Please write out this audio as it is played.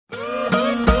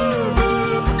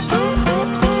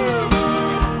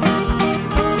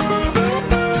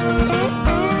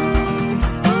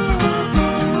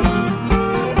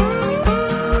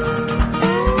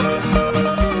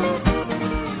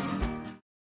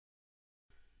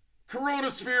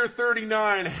Coronasphere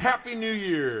 39, Happy New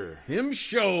Year. Him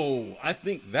show. I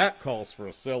think that calls for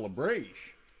a celebration.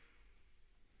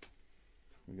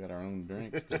 We got our own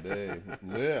drinks today.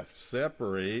 Lift,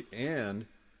 separate, and...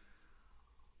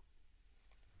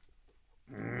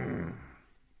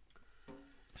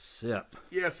 Sip.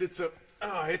 Yes, it's a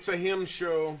hymn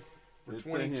show for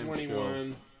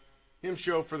 2021. Hymn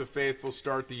show for the faithful.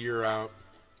 Start the year out.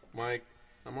 Mike,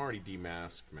 I'm already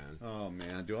demasked, man. Oh,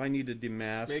 man. Do I need to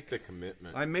demask? Make the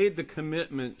commitment. I made the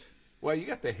commitment. Well, you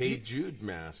got the Hey Jude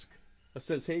mask. It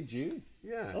says Hey Jude?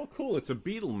 Yeah. Oh, cool. It's a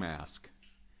Beatle mask.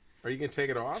 Are you going to take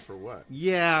it off or what?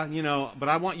 Yeah, but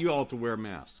I want you all to wear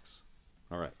masks.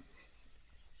 All right.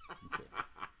 Okay.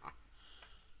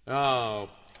 Oh.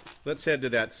 Let's head to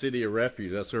that city of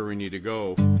refuge. That's where we need to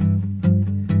go. All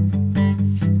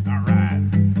right.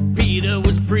 Peter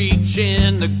was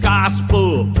preaching the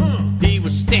gospel. He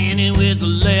was standing with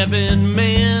 11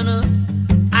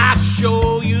 men. I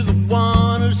show you the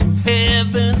wonders of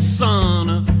heaven's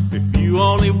son. If you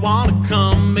only want to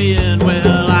come in,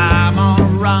 well, I'm on a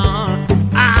run.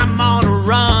 I'm on a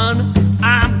run.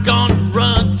 I'm gonna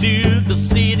run to the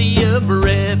city of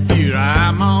refuge.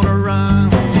 I'm on a run.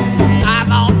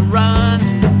 I'm on a run.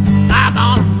 I'm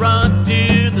on a run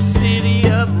to the city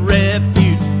of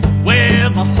refuge, where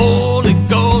the Holy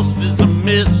Ghost is a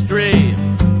mystery.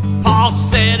 Paul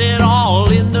said it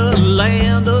all in the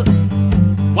land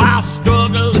while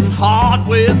struggling hard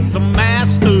with the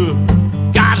master.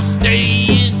 Gotta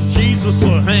stay in Jesus'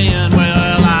 hand.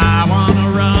 Well, I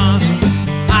wanna run.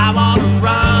 I wanna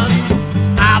run.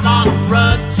 I wanna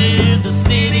run to the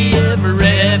city of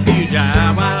refuge.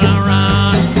 I wanna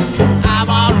run. I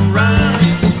wanna run.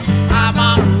 I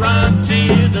wanna run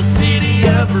to the city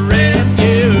of refuge.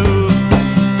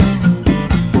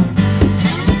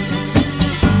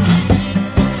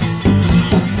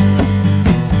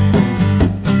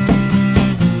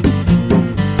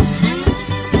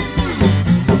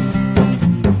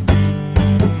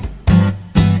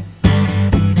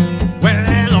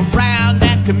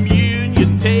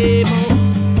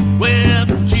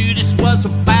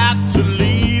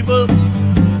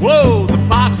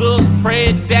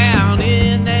 Prayed down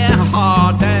in their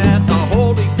heart that the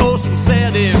Holy Ghost will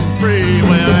set him free.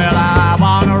 Well, I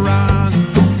wanna run,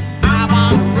 I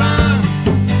wanna run,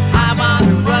 I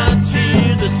wanna run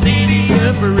to the city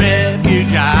of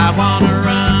refuge. I wanna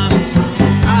run,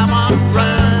 I wanna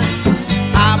run,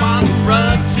 I wanna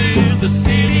run to the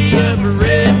city of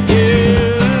refuge.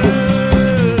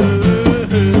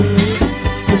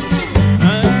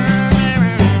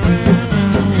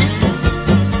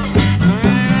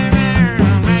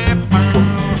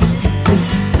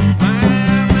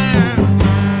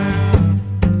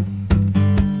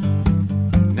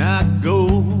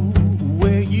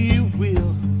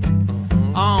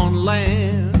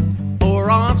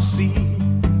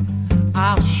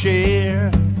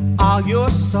 Share all your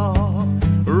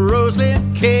sorrows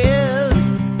and cares.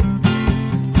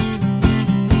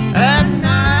 At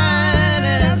night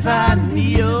as I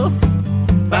kneel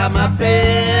by my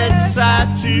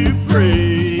bedside to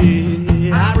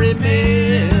pray, I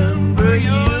remember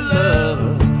your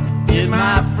love in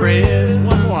my prayers.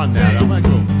 One more on that. I'm gonna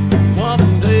go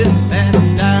one day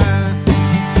and night.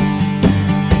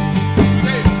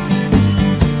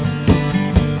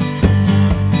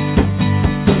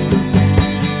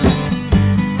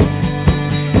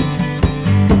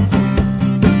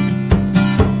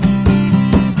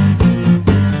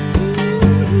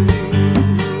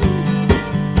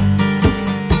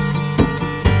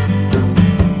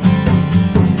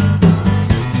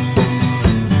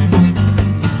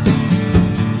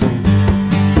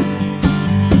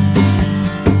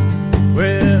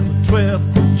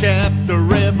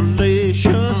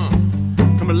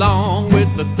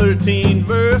 The 13th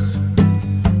verse,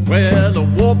 where the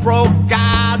war broke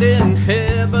out in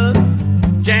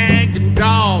heaven, Jack and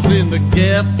Jaws in the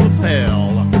gift of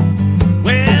hell.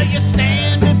 Where you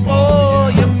stand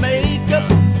before your makeup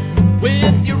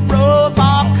with your robe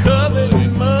all covered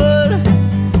in mud,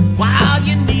 while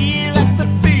you kneel at the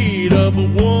feet of a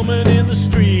woman in the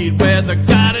street, where the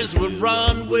goddess would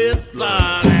run with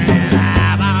blood. And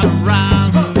I'm on a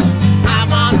run,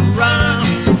 I'm on a run,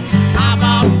 I'm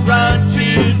on a run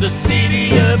to the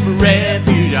city of refuge.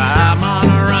 I'm on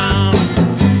a run,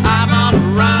 I'm on a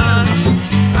run,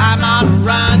 I'm on a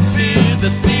run to the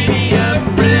city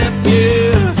of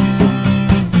refuge.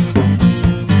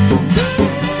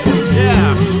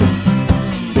 Yeah.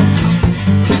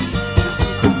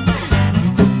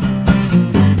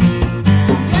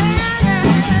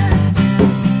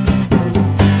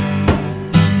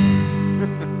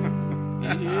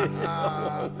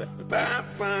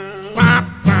 Ba-ba.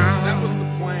 Yeah, that was the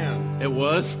plan. It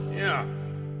was? Yeah.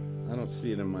 I don't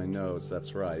see it in my notes.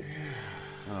 That's right.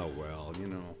 Oh, well, you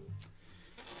know.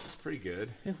 It's pretty good.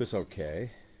 It was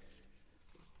okay.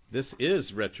 This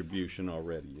is Retribution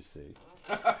already, you see.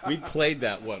 We played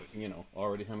that,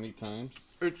 already how many times?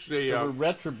 It's So we're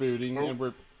retributing, and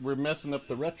we're messing up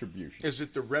the retribution. Is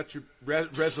it the resolution?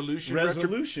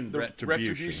 Resolution the retribution.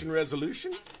 Retribution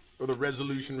resolution? Or the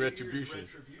resolution retribution?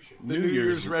 The New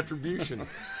Year's retribution.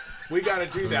 We got to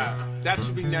do that. That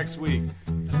should be next week.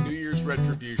 New Year's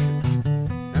retribution.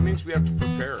 That means we have to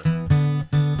prepare.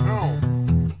 Oh.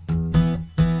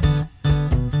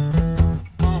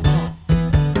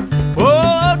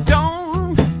 Oh,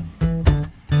 don't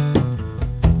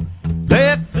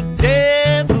let the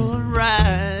devil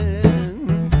ride.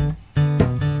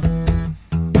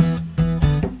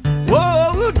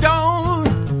 Whoa, don't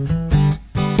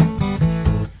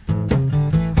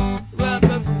let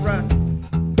the ride.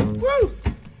 Woo!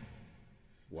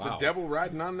 Is the devil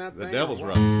riding on that The thing? devil's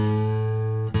riding.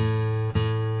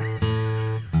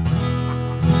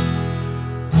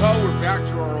 Oh, we're back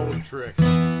to our old tricks.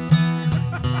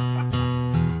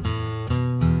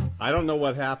 I don't know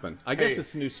what happened. I guess Hey,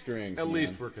 it's new strings. At man.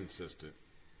 least we're consistent.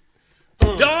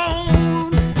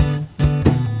 Don't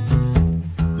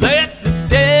let the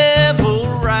devil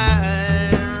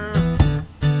ride.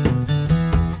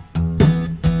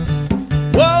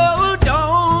 Whoa,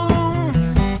 don't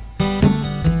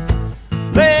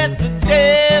let the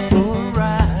devil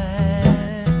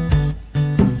ride.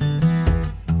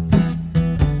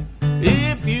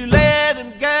 If you let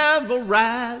him gavel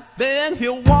ride, then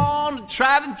he'll want to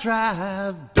try to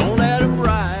drive. Don't let him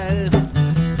ride.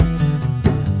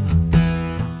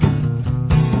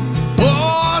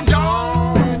 Oh,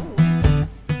 don't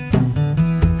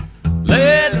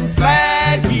let him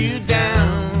flag you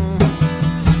down.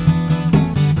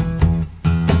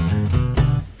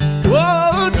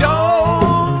 Oh,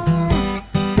 don't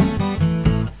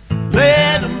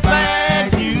let him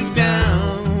flag you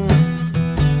down.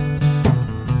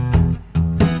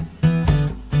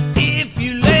 If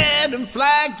you let him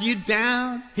flag you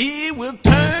down, he will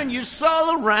turn your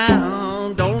soul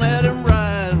around. Don't let him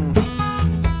ride.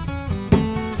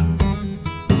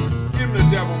 Give him the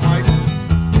devil, Mike.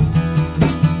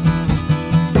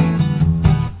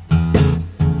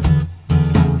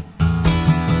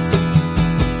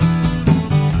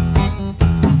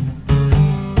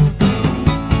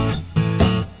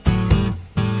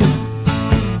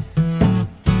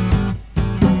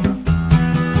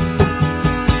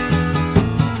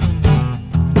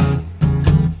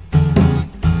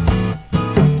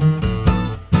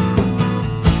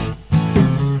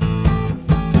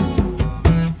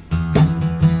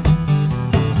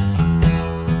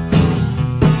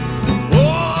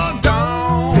 Oh,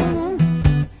 don't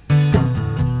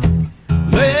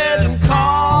let him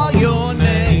call your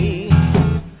name.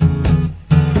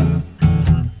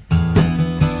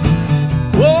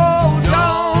 Oh,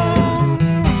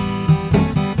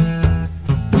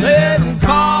 don't let him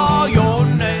call your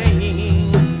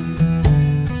name.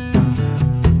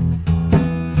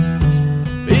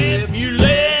 If you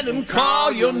let him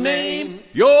call your name,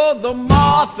 you're the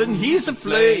moth and he's the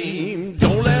flame.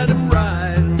 Don't let him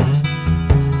ride.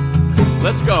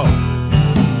 Let's go.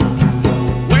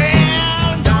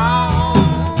 Well,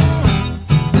 don't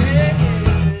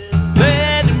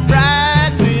let him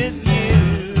ride with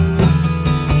you.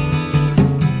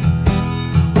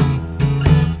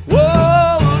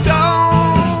 Whoa,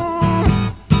 don't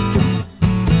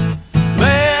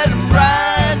let him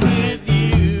ride with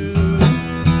you.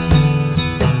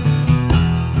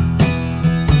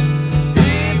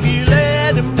 If you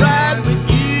let him ride with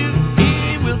you,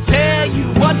 he will tell you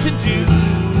what to do.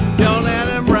 Don't let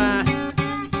him ride.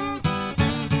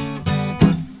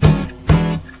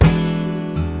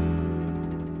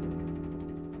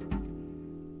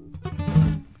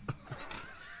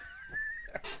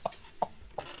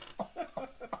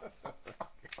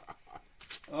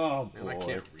 Oh, boy. Man, I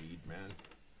can't read, man.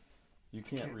 You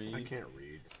can't read? I can't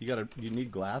read. You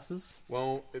need glasses?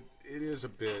 Well, it is a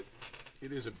bit.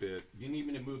 It is a bit. You need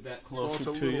me to move that Well, closer it's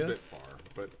a to little you? bit far,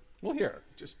 but Well, here.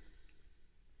 just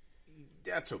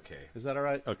that's okay. Is that all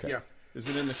right? Okay. Yeah. Is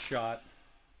it in the shot?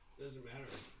 Doesn't matter.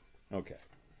 Okay.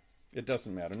 It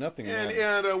doesn't matter. Nothing And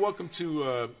matters. welcome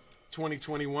to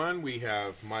 2021. We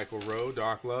have Michael Rowe,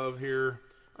 Doc Love here.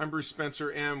 I'm Bruce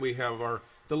Spencer, and we have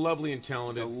the lovely and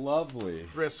talented Lovely.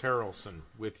 Chris Harrelson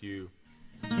with you.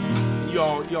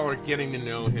 Y'all are getting to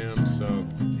know him. So,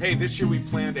 hey, this year we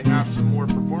plan to have some more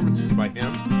performances by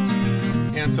him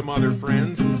and some other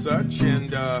friends and such.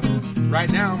 And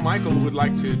right now, Michael would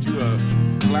like to do a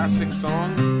classic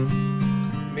song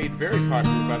made made very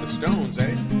popular by the Stones,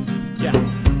 eh? Yeah.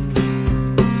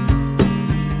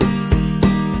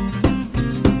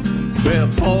 Well,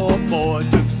 poor boy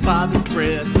took his father's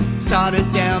bread,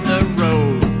 started down the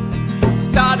road,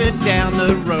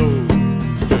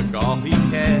 took all he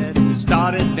had and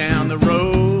started down the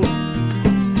road,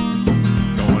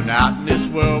 going out in this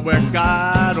world where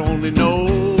God only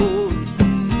knows,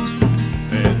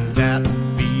 and that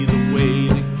would be the way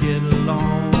to get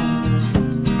along.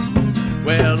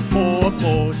 Well, the poor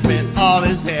boy spent all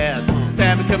his had,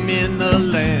 famine come in the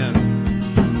land,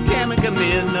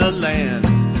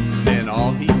 spent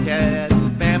all he had,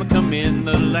 famine come in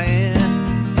the land.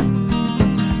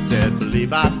 Said,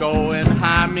 believe I'll go and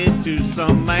hire me to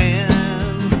some man,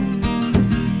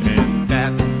 and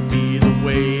that would be the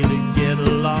way to get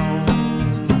along.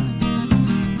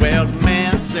 Well, the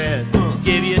man said,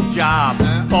 give you a job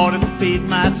for to feed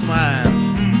my swine,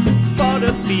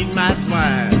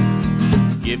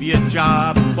 give you a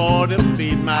job for to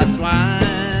feed my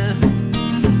swine.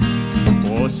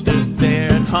 Boy stood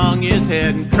there and hung his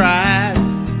head and cried,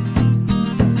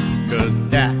 'cause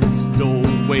that's no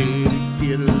way to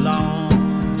get along.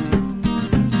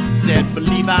 Said,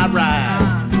 believe I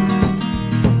ride,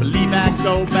 believe I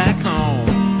go back home,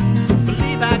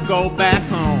 believe I go back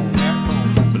home,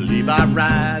 believe I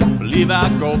ride, believe I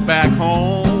go back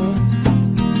home.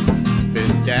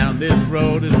 Been down this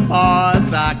road as far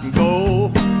as I can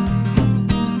go,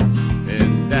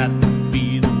 and that would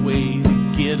be the way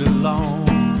to get along.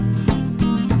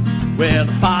 Well,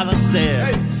 the father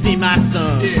said, hey, see my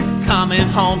son, yeah, coming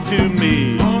home to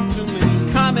me,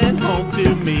 coming home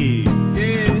to me.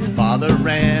 Yeah. The father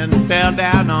ran and fell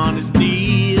down on his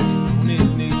knees,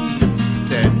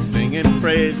 said, singing,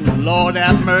 praising, Lord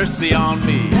have mercy on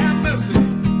me. Have mercy.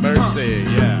 Mercy,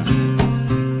 yeah.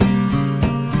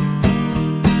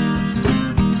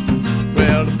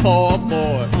 Well, the poor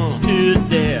boy stood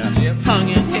there, hung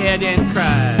his head and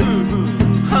cried,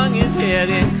 hung his head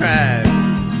and cried.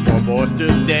 Poor boy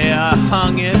stood there,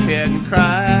 hung his head and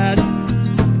cried.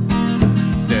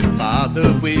 Said,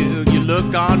 Father, will you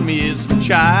look on me as a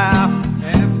child?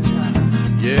 As a child.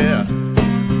 Yeah.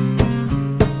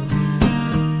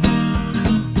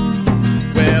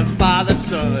 Well, father,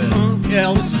 son,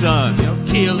 eldest son,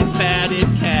 killed a fatted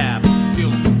calf,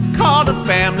 called the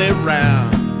family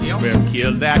round. Well,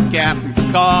 killed that calf and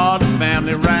called the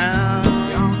family round.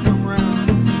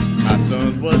 My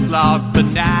son was lost, but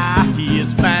now he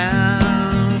is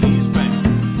found. He is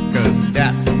found. 'Cause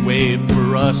that's the way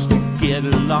for us to get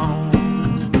along.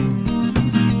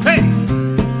 Hey!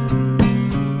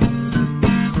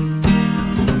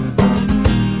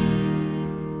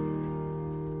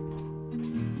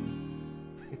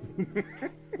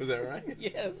 Was that right?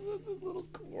 Yes, there's a little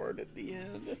chord at the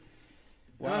end.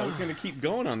 Wow, I was going to keep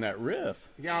going on that riff.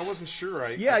 Yeah, I wasn't sure.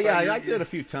 I did it a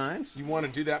few times. You want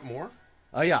to do that more?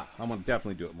 Oh, yeah, I'm going to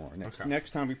definitely do it more. Okay.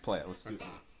 Next time we play it, let's do it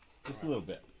just a little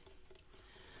bit.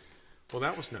 Well,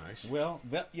 that was nice. Well,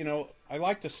 I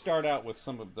like to start out with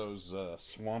some of those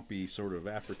swampy sort of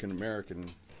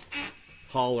African-American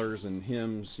hollers and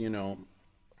hymns,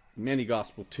 Many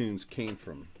gospel tunes came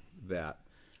from that.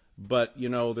 But,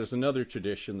 there's another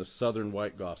tradition, the Southern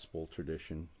White Gospel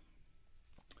tradition.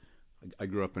 I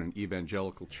grew up in an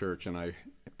evangelical church, and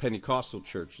Pentecostal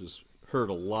churches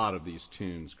heard a lot of these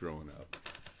tunes growing up.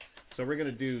 So we're going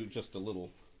to do just a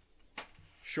little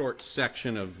short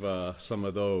section of some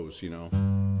of those, If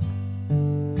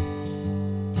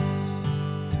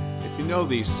you know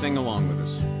these, sing along with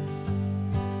us.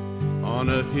 On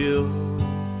a hill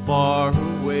far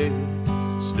away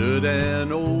stood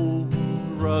an old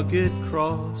rugged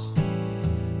cross,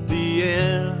 the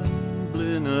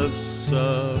emblem of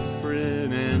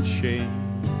suffering and shame.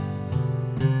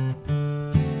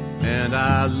 And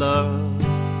I love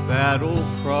that old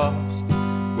cross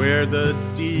where the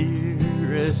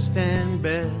dearest and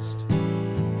best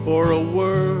for a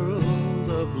world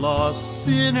of lost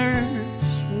sinners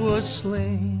was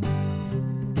slain.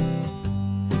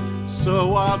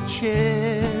 So I'll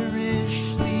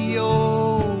cherish the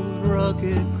old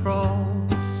rugged cross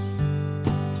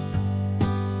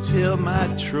till my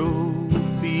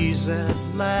trophies at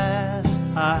last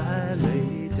I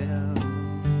lay down.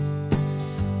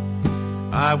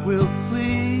 I will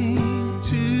cling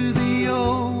to the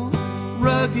old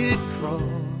rugged cross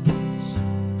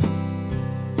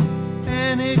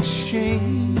and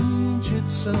exchange it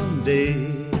someday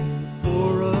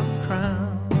for a crown.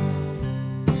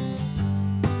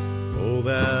 Oh,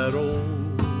 that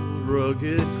old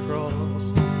rugged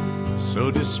cross,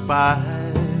 so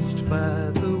despised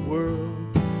by the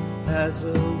world, as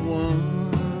a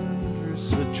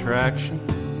wondrous attraction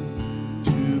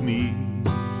to me.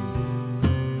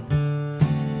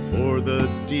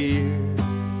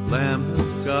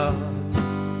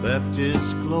 left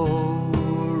his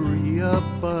glory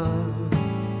above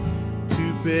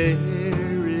to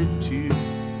bear it to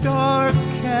dark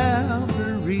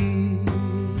Calvary.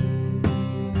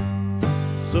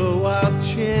 So I'll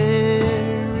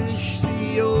cherish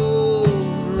the old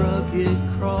rugged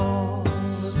cross,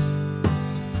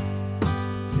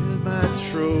 and my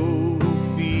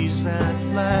trophies at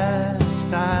last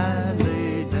I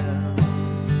lay down.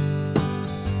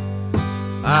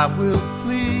 I will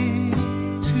cling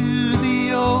to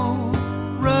the old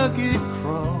rugged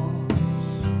cross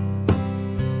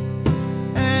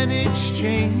and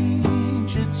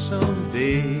exchange it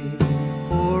someday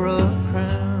for a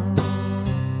crown.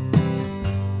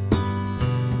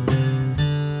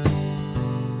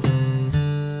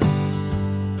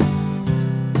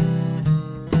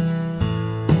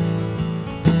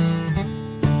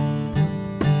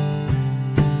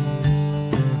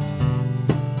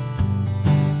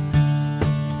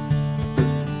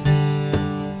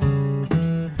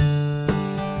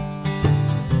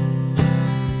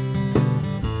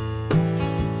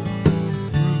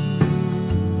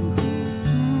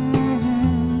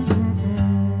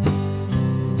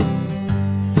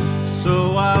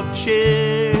 So I'll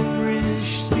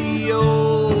cherish the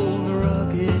old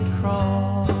rugged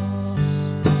cross,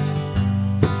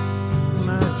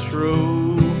 my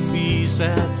trophies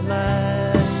at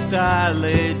last I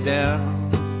lay down.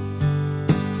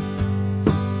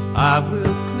 I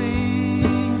will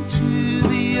cling to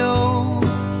the old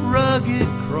rugged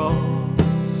cross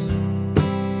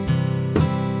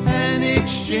and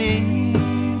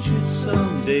exchange it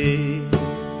someday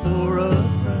for a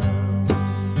crown.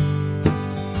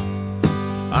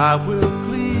 I will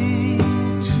cling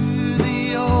to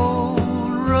the old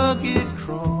rugged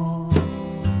cross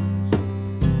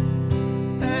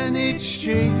and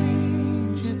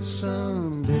exchange it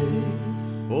someday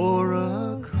for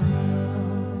a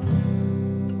crown.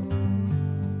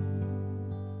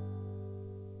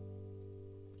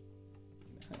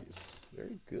 Nice.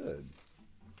 Very good.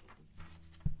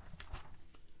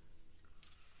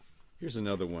 Here's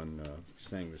another one.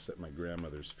 Sang this at my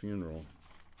grandmother's funeral.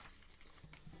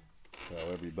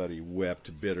 Well, everybody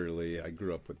wept bitterly. I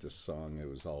grew up with this song. It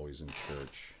was always in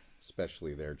church,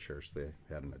 especially their church. They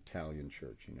had an Italian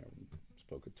church, you know,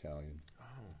 spoke Italian.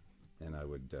 Oh. And I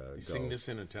would You go. sing this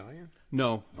in Italian?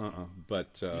 No,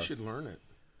 but You should learn it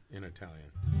in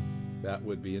Italian. that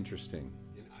would be interesting.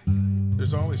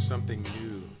 There's always something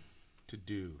new to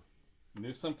do.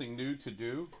 Something new to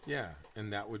do? Yeah,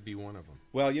 and that would be one of them.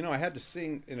 Well, you know, I had to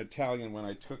sing in Italian when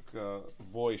I took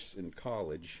voice in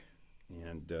college,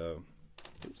 and it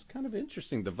was kind of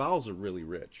interesting. The vowels are really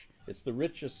rich. It's the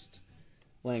richest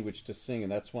language to sing,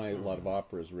 and that's why a lot of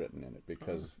opera is written in it,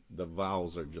 because the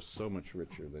vowels are just so much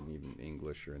richer than even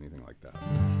English or anything like that.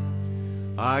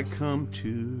 I come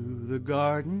to the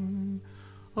garden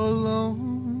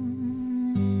alone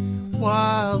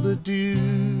while the dew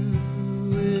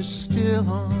is still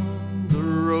on the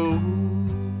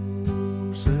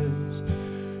roses,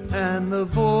 and the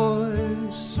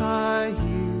voice I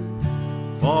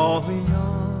hear falling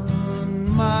on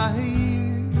my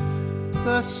ear,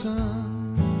 the Son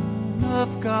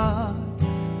of God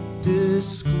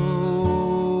discloses,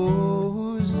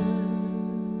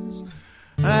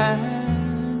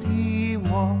 and He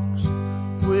walks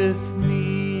with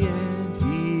me, and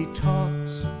He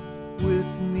talks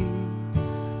with me,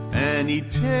 and He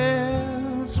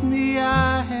tells me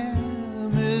I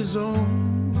am His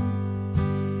own,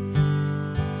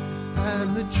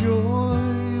 and the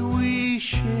joy we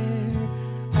share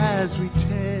as we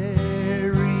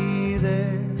tarry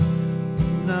there,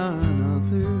 none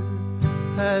other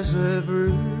has ever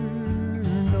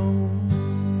known.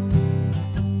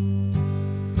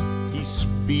 He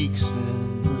speaks,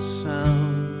 and the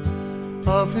sound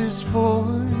of His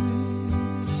voice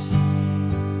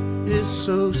is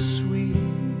so sweet,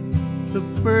 the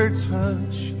birds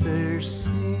hush their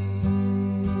singing,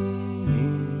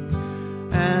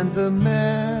 and the melody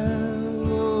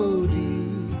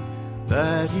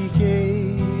that He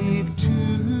gave to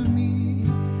me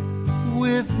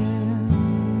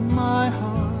within my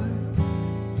heart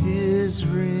is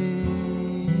ringing,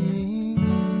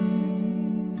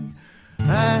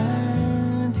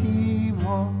 and He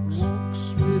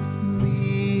walks with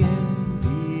me, and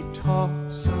He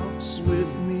talks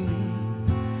with me,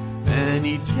 and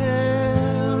He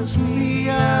tells me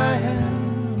I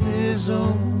am His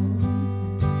own,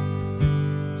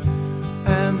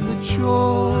 and the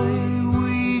joy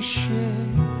we share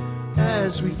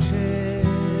as we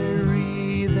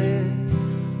tarry there,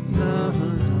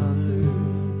 none other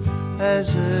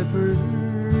has ever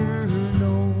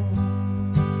known.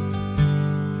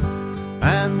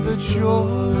 And the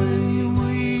joy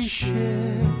we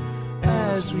share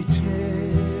as we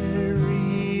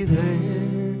tarry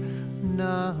there,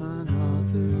 none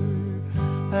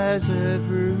other has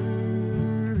ever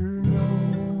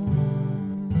known.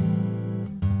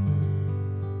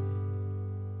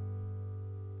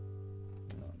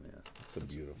 Oh man, it's a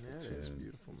beautiful tune. It's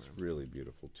beautiful, It's man. really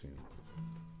beautiful tune.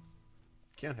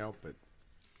 Can't help but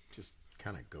just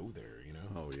kind of go there, you know.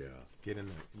 Oh yeah, Get in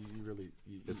there. You really.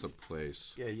 it's a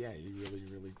place. Yeah. You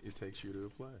really. It takes you to a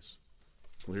place.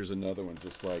 Well, here's another one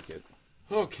just like it.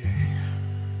 Okay.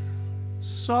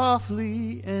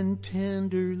 Softly and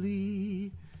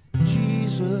tenderly,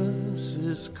 Jesus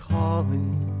is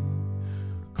calling,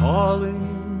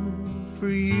 calling for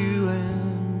you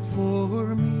and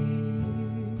for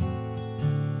me.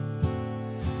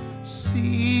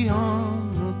 See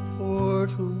on the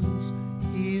portals,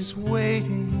 he's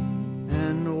waiting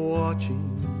and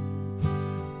watching,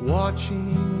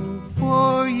 watching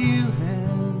for you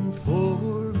and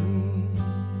for me.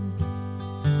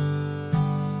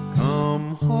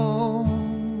 Come home,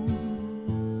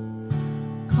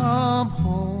 come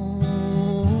home,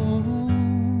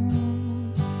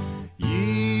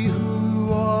 ye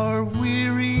who are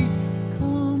weary,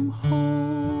 come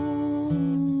home.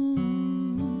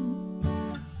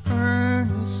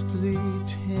 Earnestly,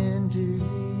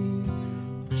 tenderly,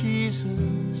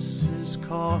 Jesus is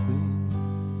calling,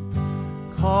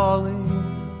 calling,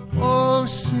 oh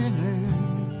sinner,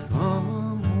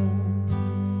 come home.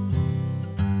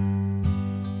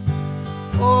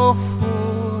 Oh,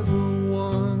 for the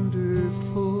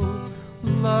wonderful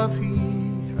love he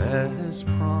has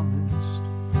promised,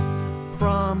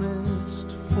 promised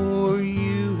for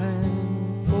you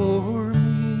and for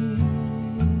me.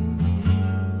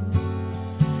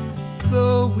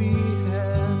 Though we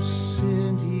have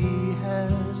sinned, he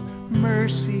has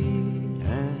mercy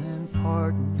and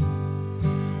pardon,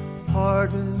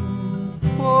 pardon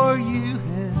for you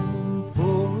and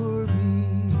for me.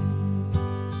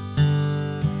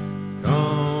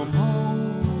 Come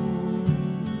home,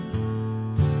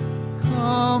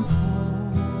 come home,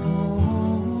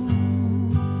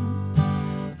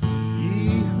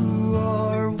 ye who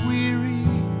are weary,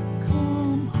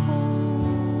 come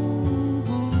home.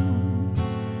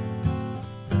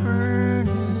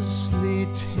 Earnestly,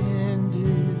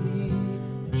 tenderly,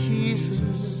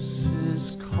 Jesus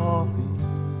is calling,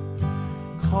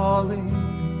 calling,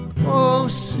 oh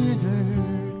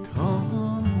sinner, come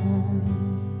home.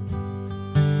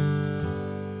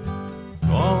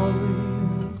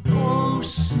 Calling, oh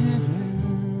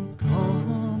sinner, come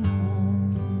home.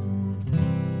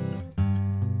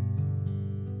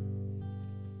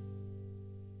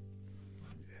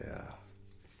 Yeah,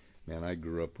 man, I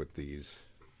grew up with these.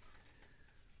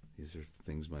 These are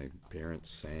things my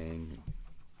parents sang.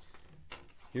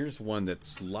 Here's one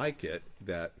that's like it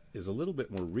that is a little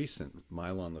bit more recent.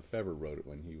 Mylon Lefevre wrote it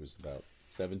when he was about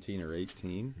 17 or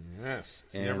 18. Yes.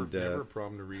 It's And, never a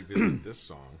problem to revisit this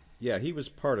song. Yeah, he was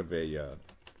part of a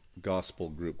gospel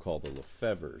group called the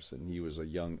Lefevres, and he was a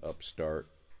young upstart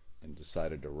and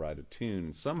decided to write a tune.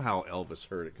 And somehow Elvis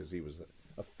heard it because he was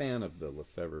a fan of the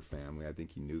Lefevre family. I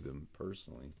think he knew them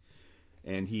personally.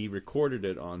 And he recorded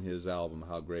it on his album,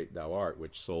 How Great Thou Art,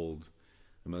 which sold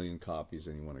 1 million copies,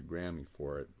 and he won a Grammy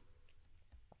for it.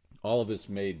 All of this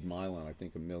made Mylon, I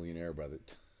think, a millionaire by the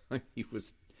time he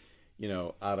was,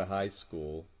 out of high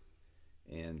school.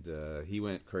 And he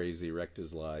went crazy, wrecked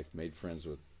his life, made friends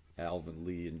with Alvin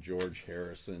Lee and George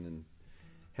Harrison, and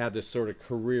had this sort of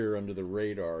career under the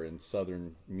radar in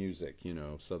Southern music,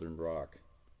 Southern rock.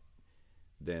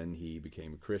 Then he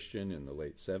became a Christian in the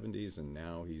late 70s, and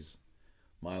now he's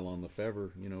Mylon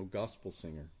Lefevre, gospel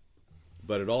singer.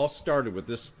 But it all started with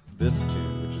this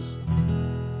tune, which is...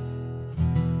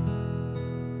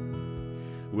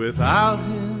 Without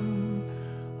him,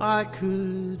 I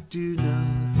could do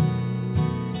nothing.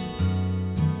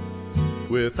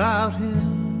 Without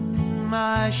him,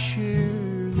 I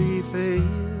surely fail.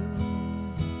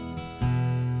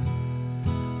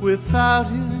 Without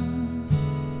him,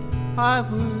 I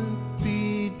would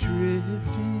be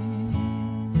drifting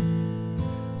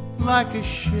like a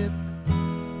ship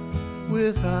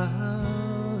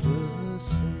without a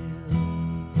sail.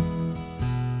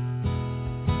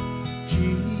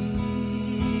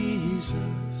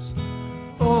 Jesus,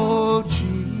 oh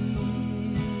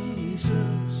Jesus,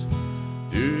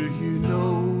 do you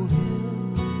know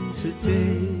him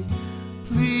today?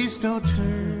 Please don't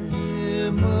turn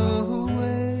him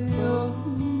away. Oh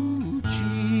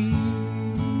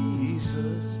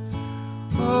Jesus,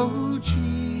 oh Jesus,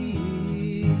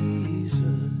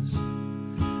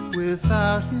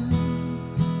 without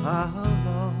him I'm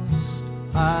lost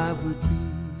I would be.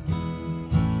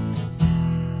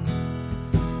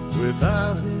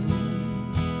 Without him,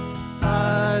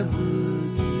 I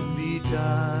would be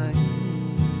dying.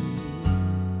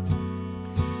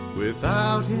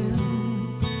 Without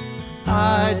him,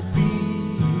 I'd be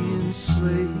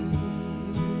enslaved.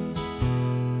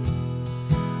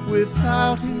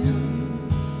 Without him,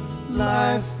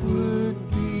 life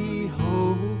would be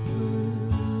hopeless.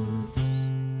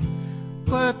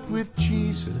 But with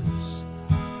Jesus,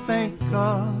 thank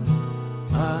God,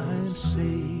 I'm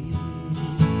saved.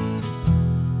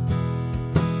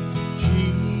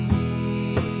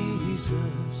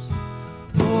 Jesus,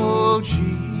 oh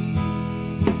Jesus,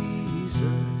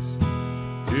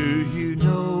 do you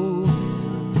know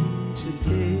him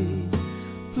today?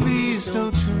 Please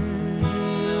don't turn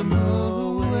him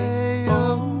away.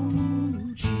 Oh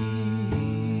Jesus,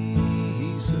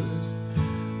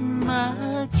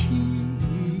 my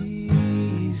Jesus,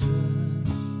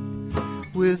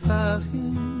 without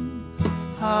him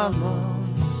how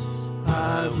lost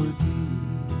I would be.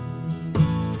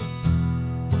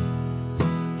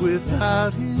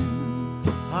 Without him,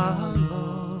 how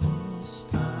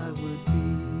lost I would be.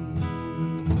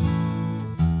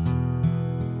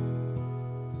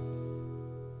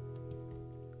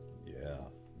 Yeah,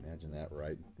 imagine that,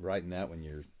 writing that when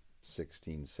you're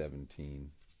 16,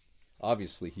 17.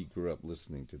 Obviously, he grew up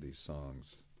listening to these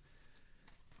songs.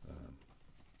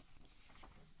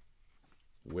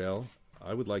 Well,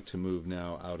 I would like to move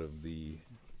now out of the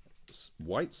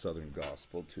white Southern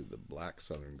gospel to the black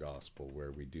Southern gospel,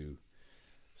 where we do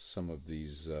some of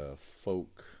these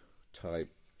folk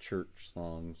type church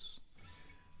songs.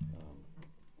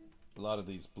 A lot of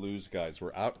these blues guys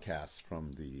were outcasts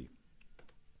from the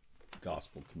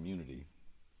gospel community,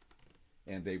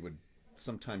 and they would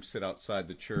sometimes sit outside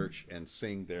the church and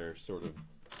sing their sort of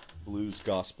blues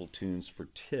gospel tunes for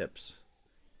tips.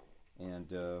 And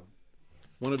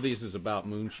one of these is about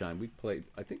moonshine.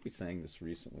 I think we sang this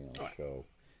recently on the show.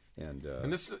 And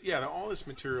this, all this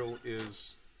material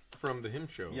is from the Hymn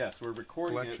Show. Yes, we're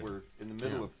recording collection. it. We're in the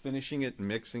middle of finishing it and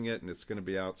mixing it, and it's going to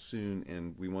be out soon.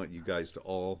 And we want you guys to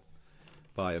all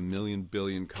buy 1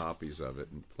 billion copies of it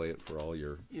and play it for all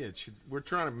your... Yeah, we're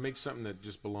trying to make something that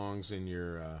just belongs in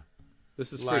your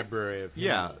this is library of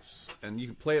hymns. And you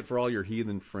can play it for all your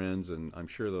heathen friends, and I'm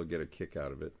sure they'll get a kick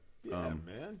out of it. Yeah,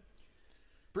 man.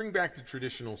 Bring back the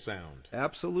traditional sound.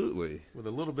 Absolutely. With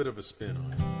a little bit of a spin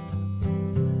on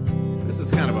it. This is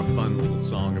kind of a fun little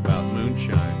song about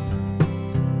moonshine.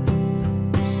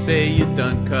 You say you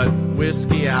done cut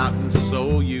whiskey out and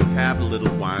so you have a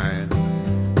little wine.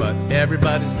 But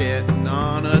everybody's getting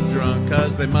on a drunk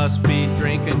 'cause they must be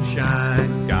drinking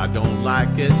shine. God don't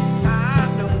like it. I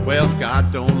know. Well,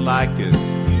 God don't like it.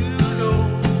 You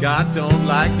know. God don't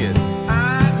like it.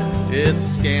 I know. It's a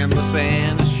scandalous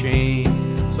and a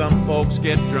shame. Some folks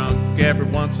get drunk every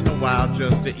once in a while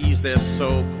just to ease their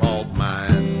so-called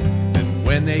mind. And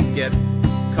when they get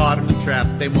caught in the trap,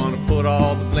 they want to put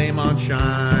all the blame on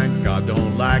shine. God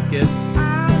don't like it.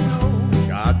 I know.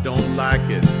 God don't like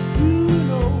it. You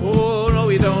know. Oh, no,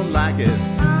 he don't like it.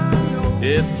 I know.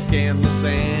 It's a scandalous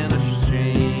and a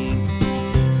shame.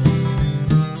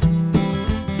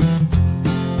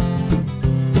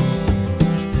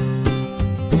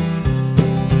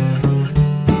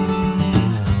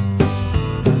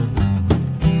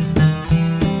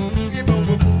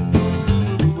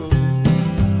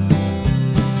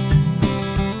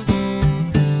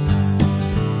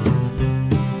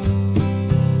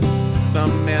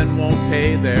 Some men won't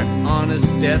pay their honest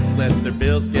debts, let their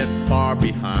bills get far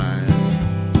behind.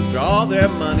 Draw their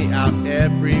money out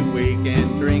every week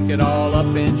and drink it all up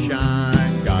and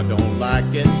shine. God don't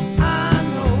like it. I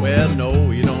know. Well, no,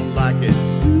 he don't like it.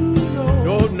 You know.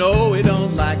 No, no, he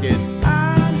don't like it.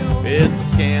 I know. It's a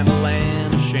scandal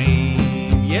and a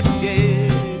shame. Yes, yeah.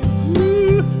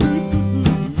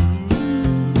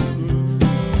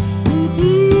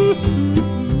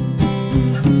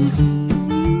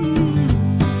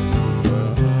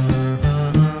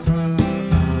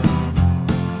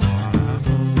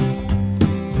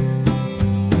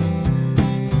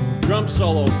 Drum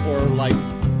solo for like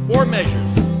 4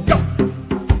 measures. Go!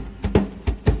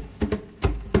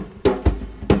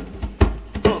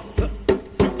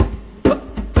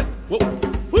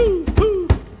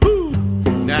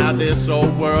 Now this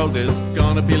old world is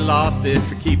gonna be lost if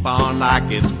you keep on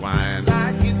like it's wine.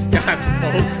 Like it's God's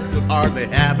folk will hardly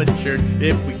have a church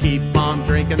if we keep on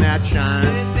drinking that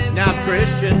shine. Now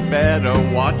Christian, better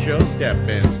watch your step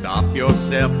and stop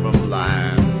yourself from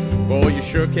lying. For you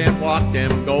sure can't walk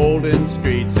them golden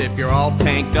streets if you're all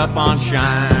tanked up on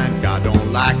shine. God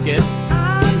don't like it.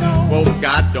 I know. Oh,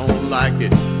 God don't like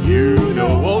it. You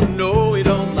know. Oh, no, he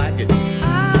don't like it.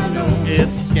 I know.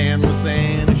 It's scandalous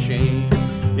and a shame.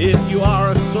 If you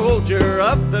are a soldier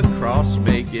of the cross,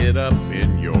 make it up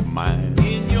in your mind.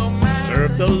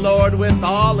 Serve the Lord with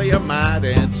all of your might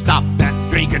and stop that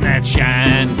drinking that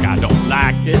shine. God don't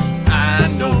like it. I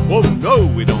know. Oh, no,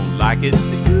 we don't like it.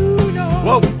 You know.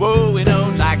 Whoa, whoa, we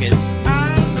don't like it.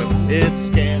 I know. It's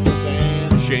scandalous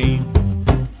and a shame.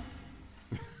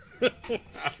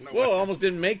 Whoa, I almost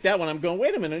didn't make that one. I'm going,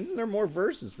 wait a minute, isn't there more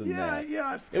verses than that?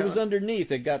 Yeah. It was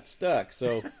underneath. It got stuck.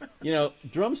 So,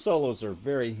 drum solos are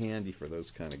very handy for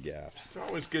those kind of gaps. It's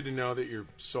always good to know that your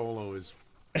solo is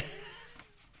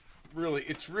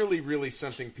really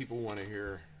something people want to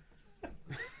hear.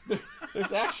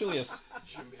 There's actually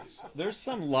there's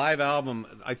some live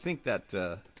album. I think that,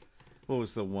 what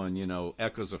was the one,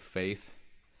 Echoes of Faith?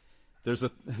 There's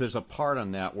a part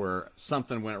on that where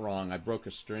something went wrong. I broke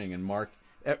a string, and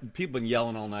people been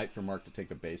yelling all night for Mark to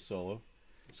take a bass solo.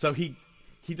 So he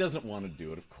doesn't want to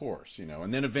do it, of course,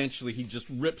 And then eventually he just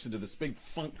rips into this big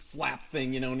funk slap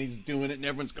thing, and he's doing it, and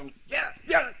everyone's going, yeah.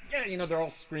 They're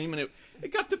all screaming.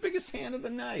 It got the biggest hand of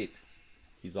the night.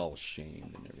 He's all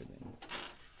ashamed and everything.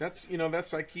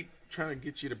 That's I keep trying to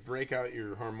get you to break out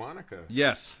your harmonica.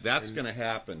 Yes, that's going to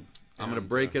happen. I'm going to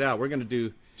break it out. We're going to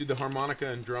do the harmonica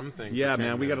and drum thing. Yeah,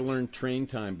 man, we got to learn Train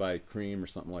Time by Cream or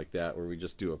something like that, where we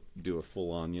just do a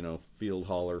full on, field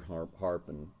holler, harp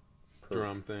and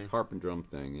drum thing. Harp and drum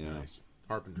thing, yeah. Nice.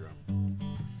 Harp and drum.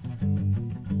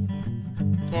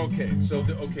 Okay, so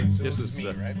this is me,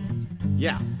 right?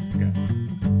 Yeah. Okay.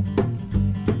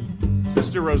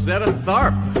 Sister Rosetta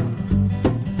Tharpe.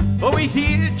 Oh, we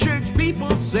hear church people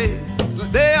say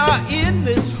they are in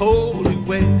this holy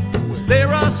way. There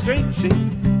are strange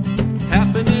things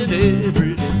happening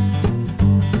every day.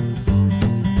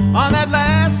 On that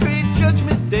last great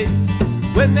judgment day,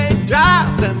 when they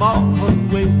drive them all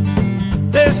away,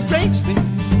 there's strange things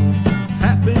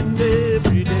happening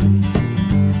every day.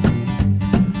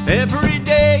 Every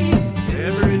day.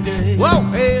 Every day.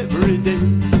 Whoa, every day.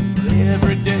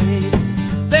 Every day.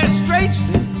 There's strange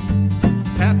things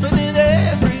happening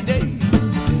every day.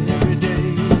 Every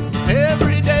day.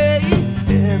 Every day.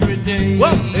 Every day.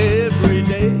 Whoa, every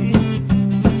day.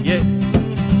 Yeah.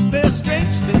 There's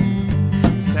strange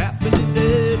things happening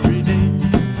every day.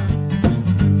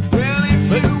 Well,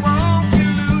 if you want to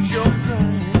lose your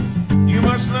pride, you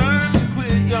must learn to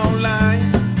quit your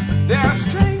lying. There are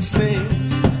strange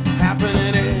things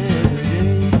happening every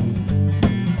day.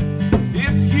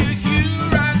 If you hew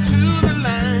right to the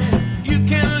line, you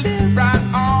can live right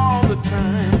all the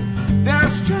time. There are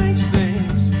strange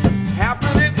things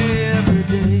happening every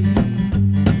day.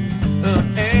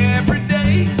 Every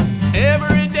day.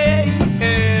 Every day.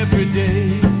 Every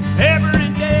day. Every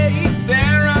day.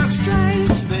 There are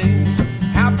strange things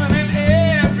happening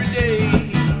every day.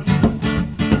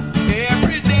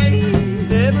 Every day.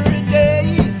 Every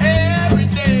day. Every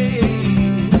day.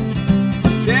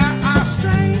 There are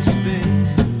strange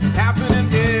things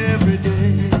happening every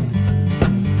day.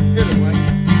 Hit it, Mike.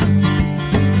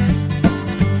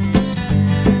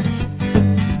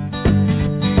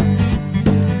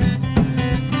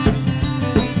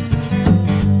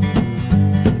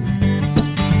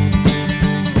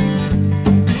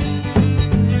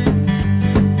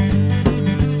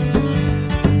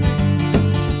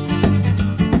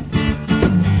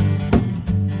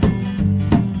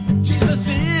 Jesus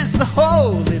is the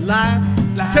holy light,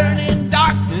 turning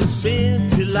darkness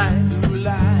into light.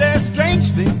 There's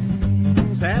strange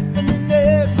things happening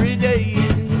every day.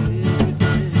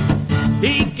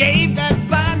 He gave that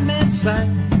blind man sight.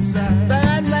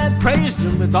 Blind man praised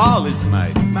him with all his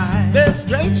might. There's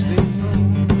strange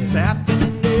things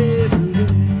happening every day.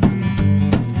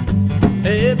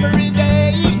 Every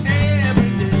day. Every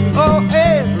day. Oh,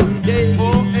 every day.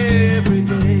 Oh, every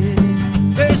day.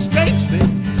 There's strange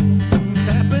things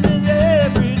happening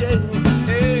every day.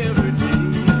 Every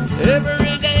day.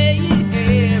 Every day.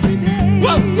 Every day.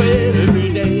 Whoa, every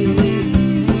day.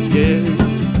 Yeah.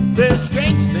 There's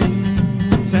strange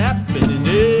things happening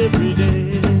every day.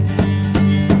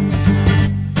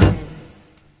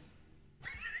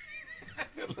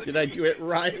 Did I do it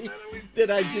right? Did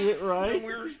I do it right?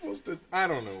 We were supposed to. I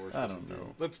don't know. I don't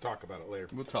know. Let's talk about it later.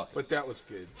 We'll talk. But that was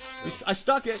good. I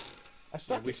stuck it. I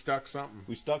stuck We it. stuck something.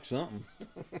 We stuck something.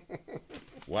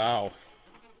 Wow.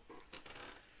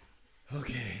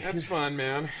 Okay. That's fun,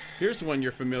 man. Here's one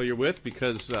you're familiar with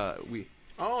because Oh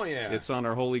yeah. it's on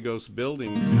our Holy Ghost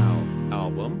Building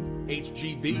album,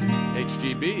 HGB.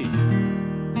 HGB.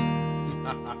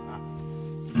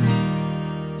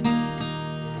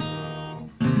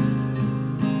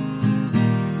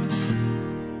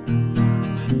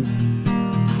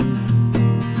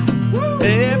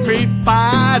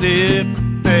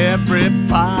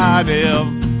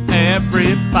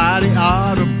 everybody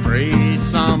ought to pray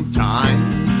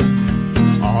sometime.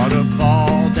 Ought to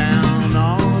fall down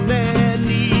on their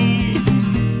knees.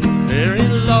 Mary,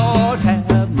 Lord,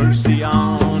 have mercy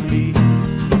on me.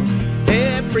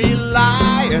 Every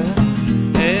liar,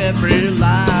 every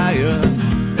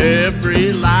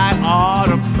lie ought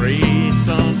to pray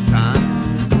sometime.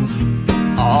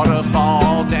 Ought to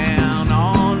fall down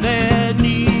on their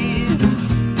knees,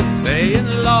 saying,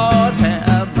 Lord,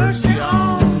 have mercy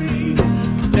on me.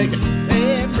 Take it.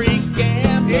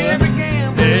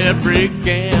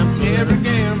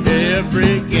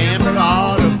 Every gambler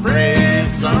ought to pray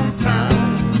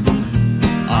sometime.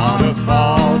 Ought to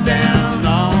fall down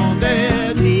on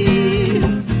their knees,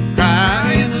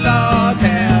 crying, Lord,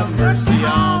 have mercy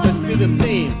on. Let's be the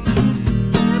theme.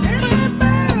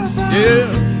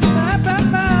 Yeah.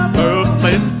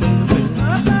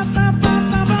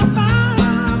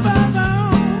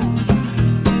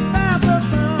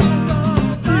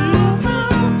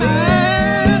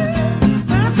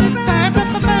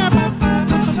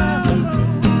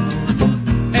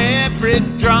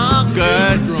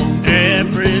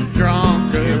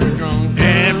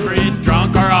 Every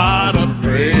drunkard ought to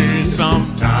pray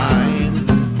sometime.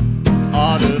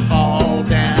 Ought to fall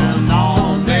down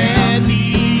on their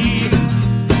knees,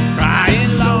 crying,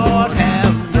 Lord,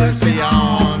 have mercy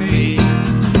on me.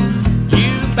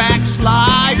 You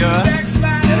backslider,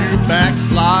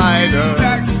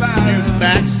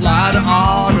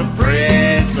 ought to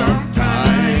pray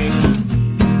sometime.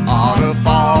 Ought to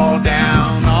fall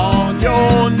down on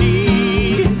your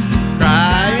knees,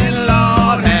 crying,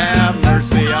 Lord, have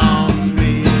mercy on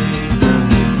me.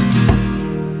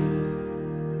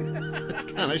 It's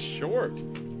kind of short.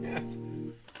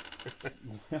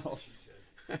 Well,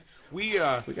 We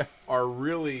are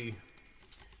really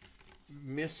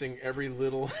missing every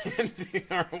little ending,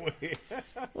 aren't we?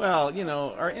 well, you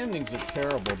know, our endings are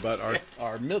terrible, but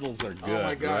our middles are good. Oh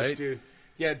my gosh, right? dude.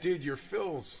 Yeah, dude, your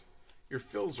fills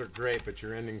are great, but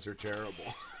your endings are terrible.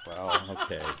 Well,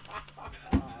 okay.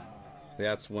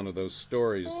 That's one of those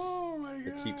stories Oh my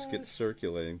that keeps God. gets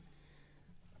circulating.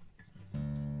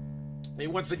 Hey,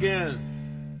 once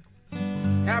again,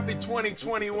 happy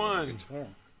 2021.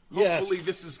 Yes. Hopefully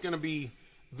this is going to be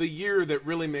the year that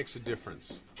really makes a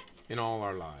difference in all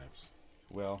our lives.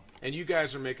 Well, And you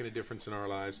guys are making a difference in our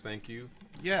lives. Thank you.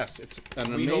 yes, it's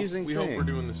an We amazing hope thing. we're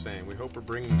doing the same. We hope we're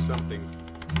bringing something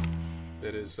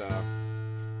that is,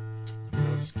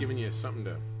 just giving you something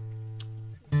to,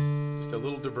 just a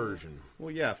little diversion.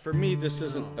 Well, yeah, for me, this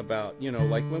isn't about, you know,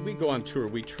 like when we go on tour,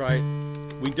 we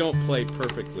don't play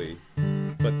perfectly,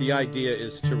 but the idea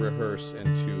is to rehearse and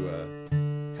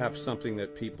to have something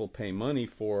that people pay money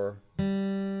for.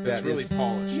 That's that really is-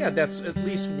 polished. Yeah, that's at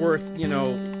least worth, you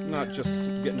know, not just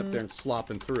getting up there and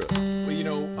slopping through it. Well, you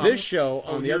know, This show,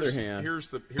 on the here's- other hand- here's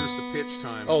the pitch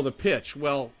time. Oh, the pitch.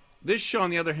 Well, this show,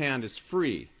 on the other hand, is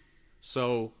free.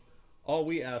 So all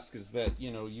we ask is that,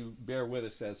 you know, you bear with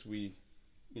us as we,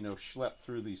 you know, schlep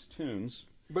through these tunes.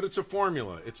 But it's a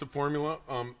formula. It's a formula.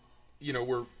 You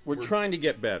know, We're trying to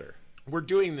get better. we're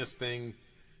doing this thing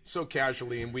so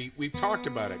casually, and we've talked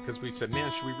about it because we said,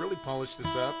 man, should we really polish this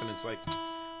up? And it's like,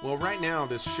 well, right now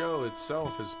this show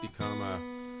itself has become a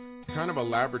kind of a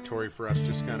laboratory for us,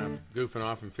 just kind of goofing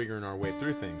off and figuring our way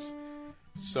through things.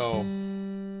 So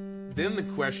then the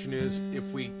question is, if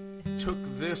we took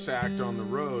this act on the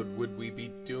road, would we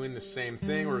be doing the same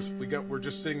thing, or if we're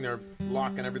just sitting there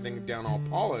locking everything down all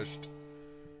polished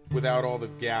without all the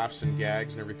gaffes and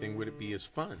gags and everything? Would it be as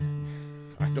fun?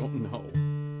 I don't know.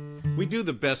 We do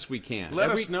the best we can. Let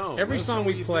us know. Every Let us know song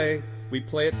what we you play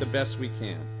it the best we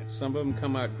can. And some of them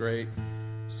come out great,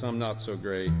 some not so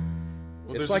great.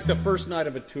 Well, It's there's like a- the first night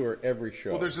of a tour every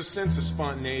show. Well, there's a sense of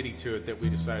spontaneity to it that we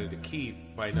decided to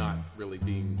keep by not really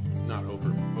being not over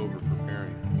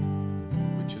preparing,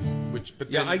 but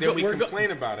then we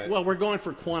complain about it. Well, we're going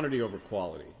for quantity over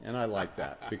quality, and I like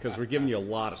that because we're giving you a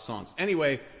lot of songs.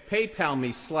 Anyway, PayPal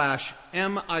me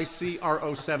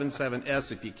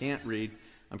 /MICRO77S if you can't read.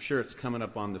 I'm sure it's coming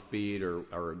up on the feed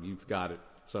or you've got it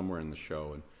somewhere in the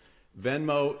show. And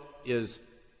Venmo is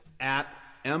at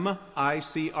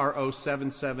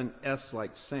MICRO77S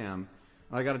like Sam.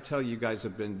 I got to tell you, you guys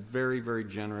have been very, very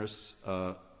generous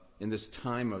in this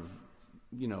time of,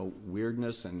 you know,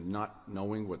 weirdness and not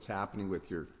knowing what's happening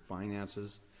with your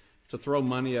finances. To throw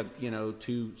money at, you know,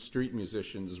 two street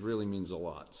musicians really means a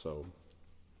lot. So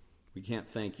we can't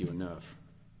thank you enough.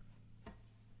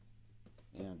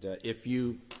 And if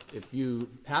you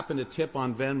happen to tip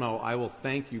on Venmo, I will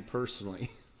thank you personally.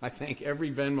 I thank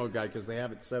every Venmo guy because they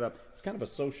have it set up. It's kind of a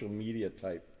social media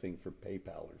type thing for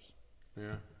PayPalers.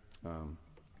 Yeah.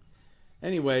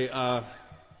 Anyway,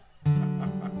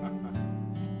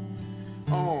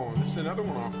 Oh, this is another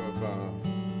one off of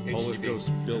Bullet HTB. Goes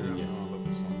Building, yeah. Oh, I love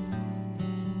this song.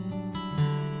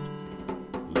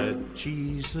 Let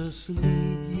Jesus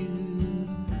lead you,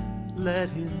 let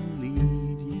him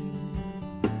lead you.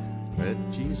 Let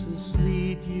Jesus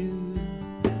lead you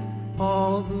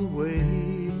all the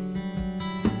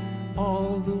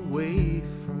way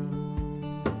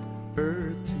from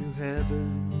earth to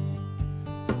heaven.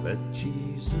 Let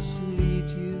Jesus lead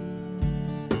you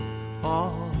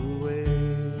all the way.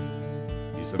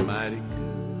 he's a mighty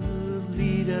Good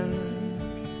leader,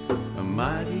 a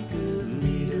mighty good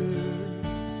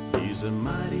leader. He's a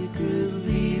mighty good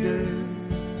leader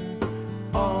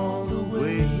all the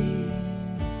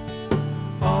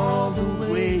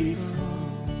way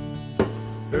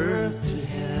from earth to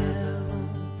heaven.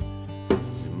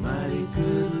 He's a mighty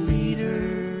good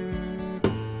leader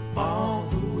all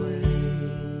the way.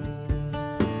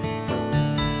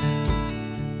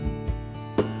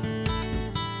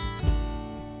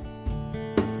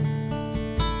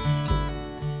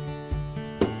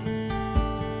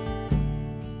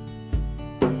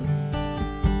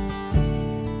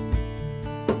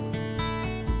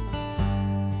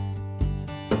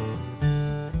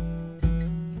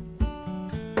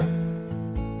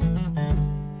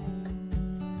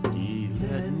 He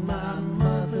led my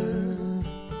mother,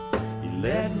 he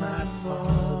led my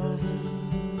father,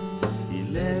 he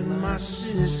led my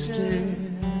sister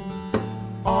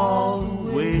all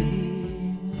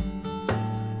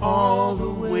the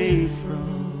way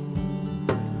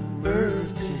from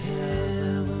earth to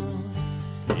heaven.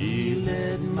 He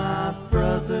led my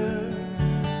brother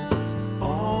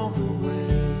all the way.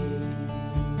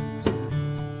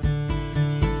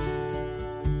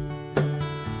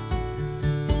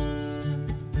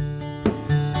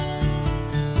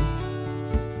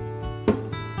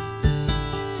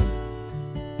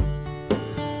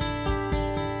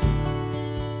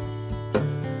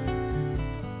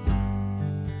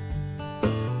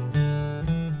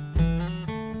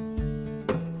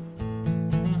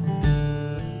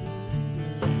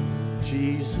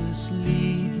 Jesus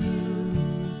lead you,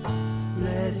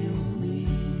 let him lead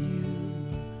you.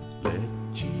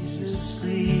 Let Jesus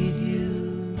lead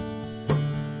you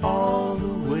all the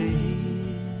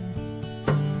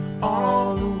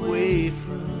way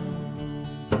from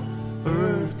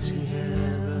earth to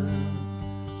heaven.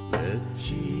 Let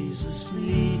Jesus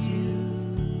lead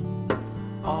you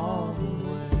all the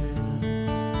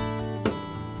way.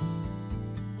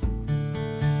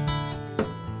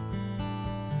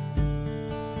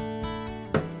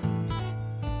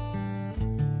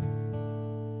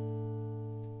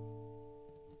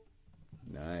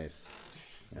 nice.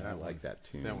 Yeah, I like that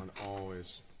tune. That one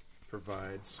always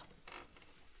provides.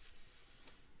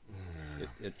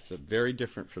 It's very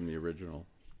different from the original.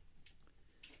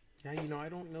 Yeah, I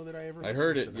don't know that I ever. I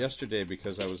heard listened it to that. yesterday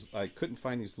because I couldn't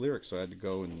find these lyrics, so I had to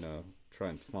go and try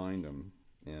and find them.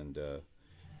 And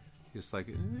it's like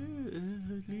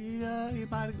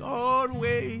All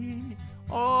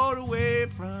the way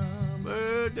from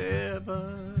earth to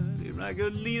heaven. Like a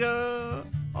leader,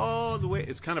 all the way.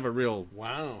 it's kind of a real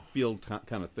Wow. field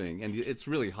kind of thing, and it's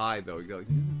really high though. You go like,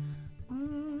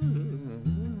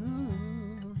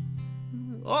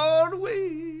 all the way.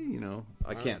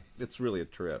 I can't. It's really a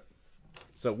trip.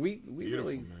 So we Beautiful,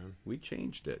 really man. we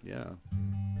changed it. Yeah.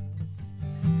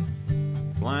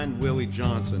 Blind Willie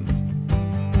Johnson.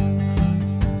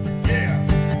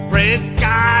 Praise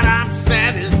God, I'm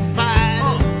satisfied.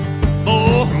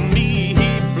 For me,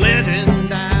 he bled and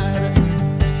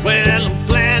died. Well, I'm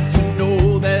glad to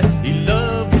know that he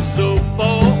loved me so.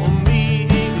 For me,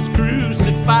 he was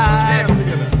crucified.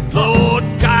 Lord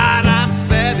God, I'm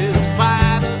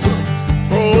satisfied.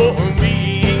 For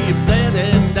me, he bled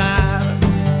and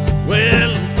died.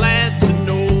 Well, I'm glad to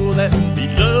know that he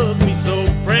loved me so.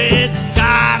 Praise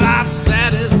God, I'm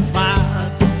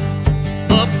satisfied.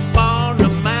 Up on the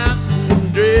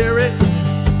mountain, dreary,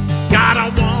 God, I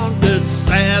wandered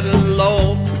sad and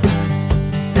alone.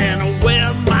 And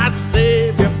where my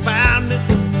Savior found me,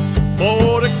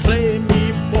 for to claim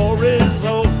me for his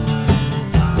own.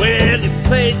 Well, he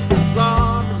placed his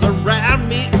arms around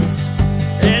me,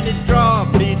 and he drew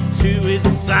me to his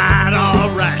side. All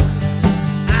right,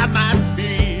 I might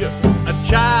be a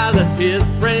child of his.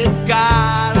 Praise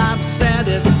God, I'm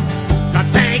satisfied.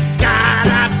 Thank God,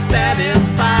 I'm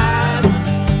satisfied.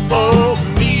 For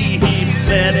me, he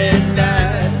bled and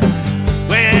died.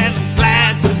 Well, I'm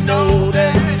glad to know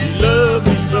that he loved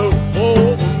me so.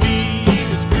 For me, he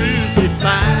was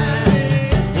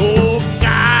crucified. Oh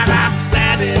God, I'm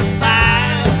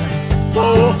satisfied.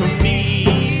 For me,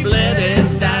 he bled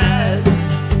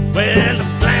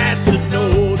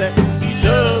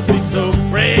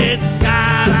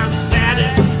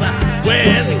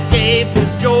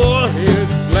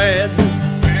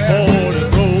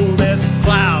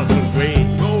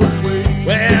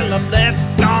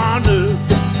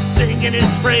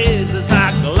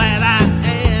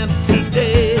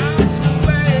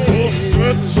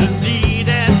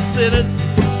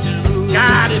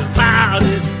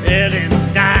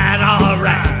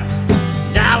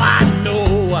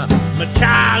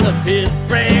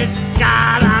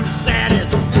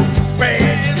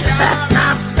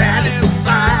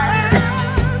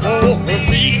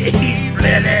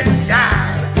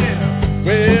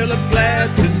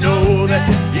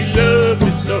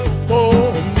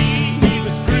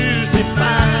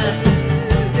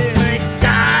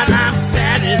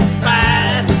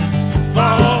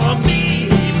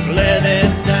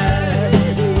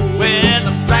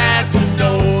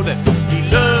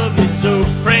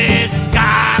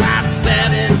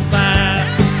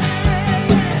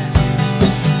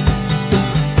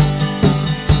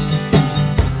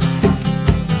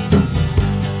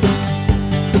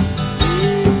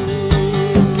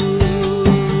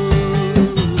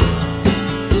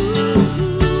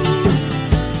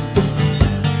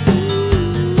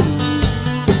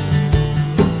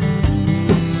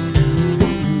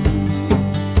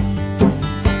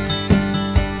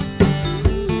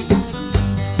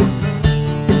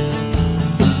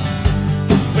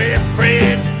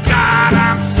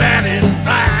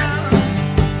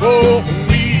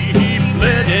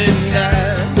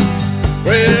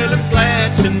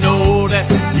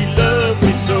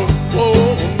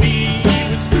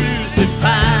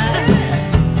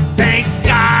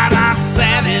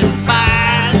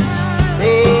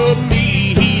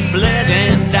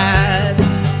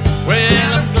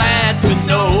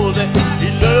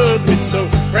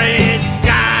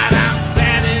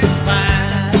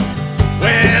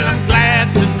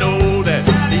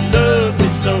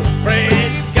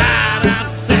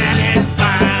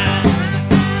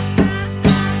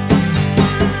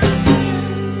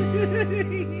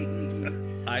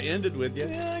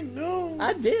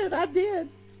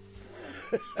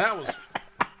That was.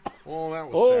 Well, that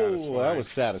was Oh, satisfying. that was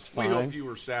satisfying. We hope you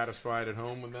were satisfied at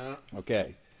home with that.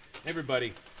 Okay.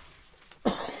 Everybody.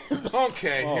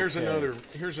 Okay, here's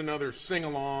Okay. another sing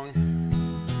along.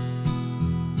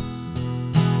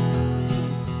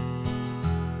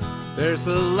 There's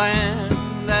a land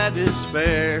that is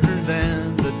fairer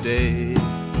than the day,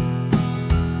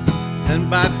 and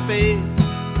by faith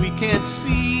we can't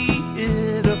see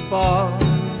it afar,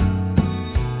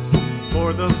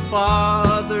 for the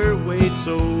Father waits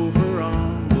over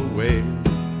on the way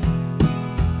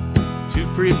to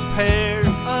prepare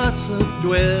us a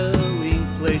dwelling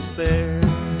place there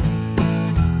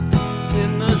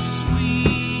in the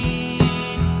sweet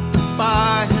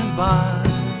by and by.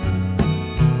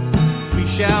 We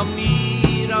shall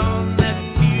meet on that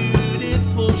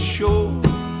beautiful shore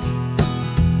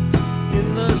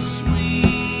in the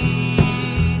sweet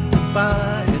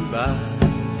by and by.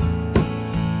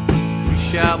 We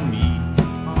shall meet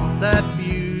on that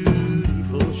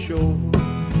beautiful shore.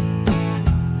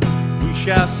 We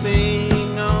shall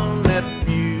sing on that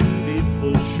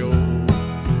beautiful shore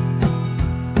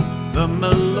the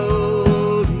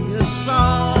melodious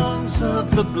songs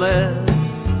of the blessed,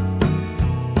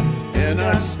 and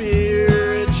our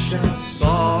spirit shall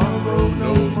sorrow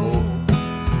no more.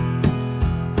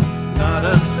 Not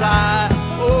a sigh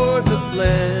or the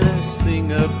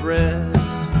blessing of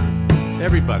rest.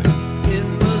 Everybody.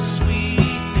 In the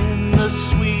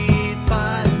sweet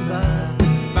by and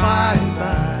by and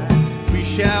by, we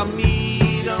shall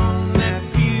meet on that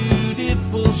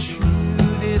beautiful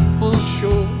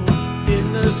shore.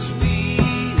 In the sweet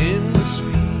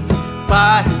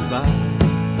by and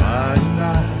by and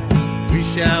by. We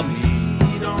shall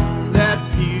meet on that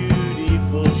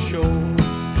beautiful shore.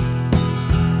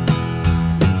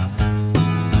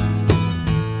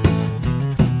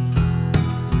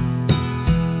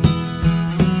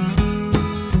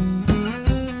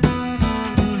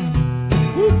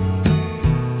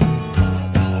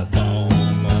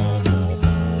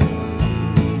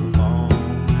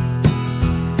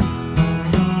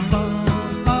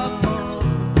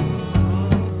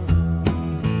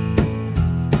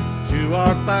 To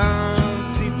our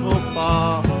bountiful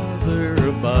Father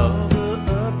above,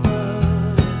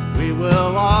 we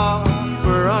will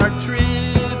offer our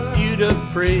tribute of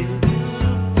praise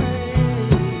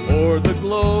for the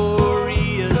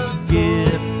glorious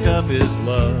gift of His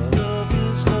love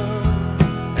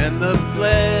and the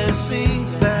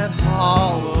blessings that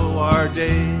follow our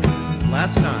days.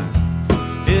 Last time.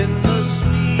 In the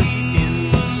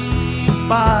sweet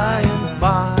by and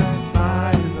by,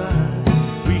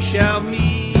 we shall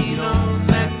meet on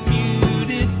that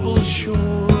beautiful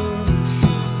shore.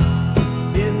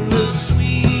 In the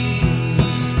sweet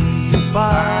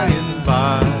by and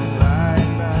by,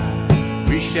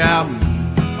 we shall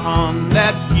meet on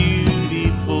that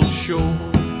beautiful shore.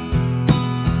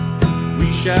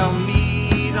 We shall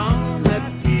meet on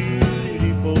that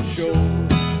beautiful shore.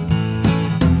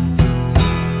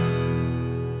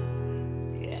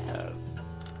 Yes.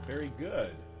 Very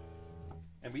good.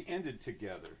 And we ended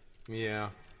together. Yeah.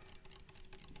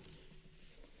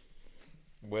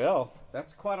 Well,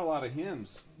 that's quite a lot of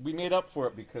hymns. We made up for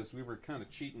it because we were kind of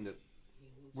cheating it.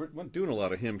 We're doing a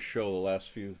lot of hymn show the last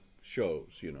few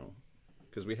shows, you know,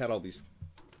 because we had all these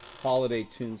holiday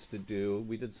tunes to do.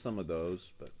 We did some of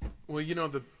those, but Well, you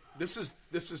know, this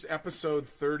is episode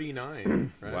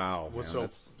 39. Right? Wow, Well, man,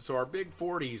 so our big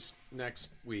 40s next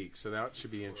week, so that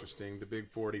should be interesting. The big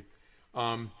 40.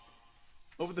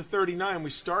 Over the 39, we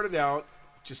started out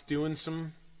just doing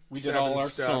some. We did all our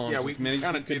stuff. songs, Yeah, we as many as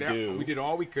kind we of could did. do. We did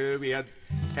all we could. We had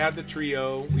the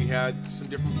trio. We had some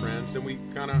different friends, and we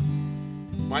kind of.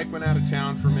 Mike went out of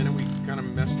town for a minute. We kind of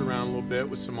messed around a little bit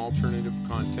with some alternative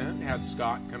content. Had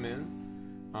Scott come in.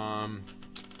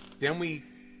 Then we.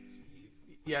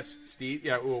 Yes, Steve.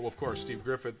 Yeah, well, of course, Steve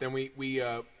Griffith. Then we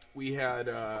got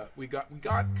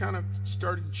kind of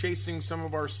started chasing some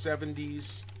of our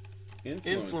 70s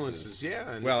influences. Yeah,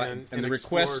 and the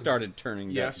requests started turning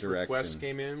that direction. Requests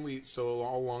came in. So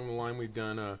all along the line, we've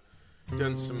done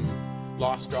some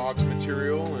Lost Dogs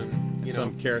material and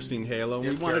some Kerosene Halo. Yeah,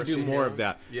 We want to do Kerosene more Halo. of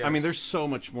that. Yes. I mean, there's so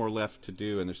much more left to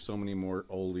do, and there's so many more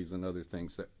oldies and other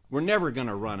things that we're never going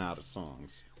to run out of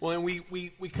songs. Well, and we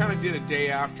kind of did a day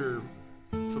after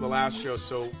for the last show,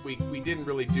 so we didn't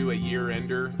really do a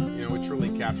year-ender, which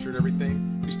really captured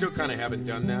everything. We still kind of haven't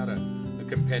done that, a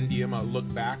compendium, a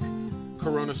look back.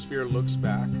 Coronasphere looks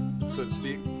back, so to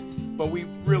speak. But we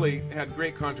really had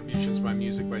great contributions by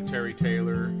music by Terry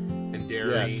Taylor and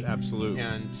Derry. Yes, absolutely.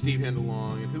 And Steve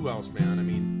Hindalong, and who else, man? I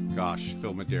mean, Gosh,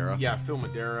 Phil Madera. yeah, Phil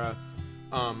Madera.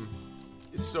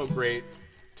 It's so great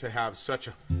to have such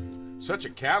a such a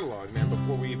catalog, man,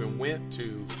 before we even went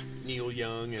to Neil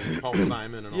Young and Paul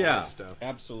Simon and all that stuff.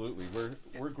 Absolutely.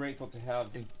 We're grateful to have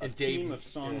a Dave, team of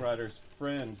songwriters,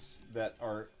 friends that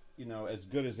are, as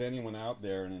good as anyone out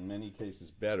there, and in many cases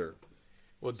better.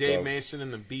 Well, Dave Mason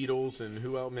and the Beatles, and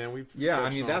who else, man?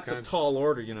 That's a tall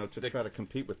order, to try to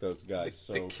compete with those guys.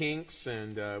 The Kinks,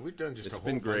 and we've done just it's a whole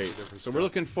been bunch great. of different So stuff. we're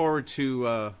looking forward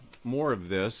to more of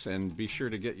this, and be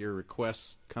sure to get your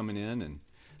requests coming in. And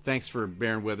thanks for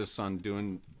bearing with us on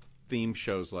doing theme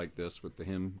shows like this with the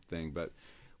hymn thing. But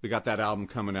we got that album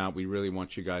coming out. We really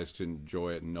want you guys to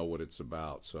enjoy it and know what it's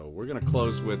about. So we're going to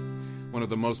close with one of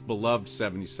the most beloved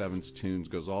 77s tunes.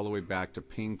 Goes all the way back to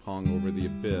Ping Pong Over the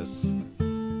Abyss,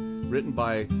 written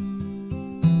by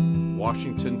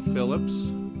Washington Phillips,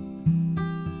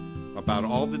 about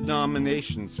all the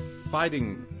denominations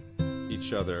fighting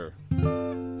each other.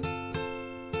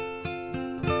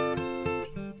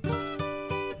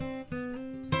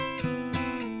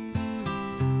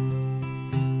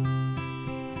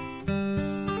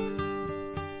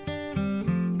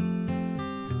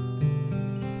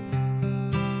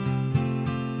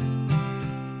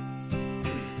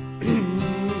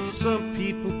 Some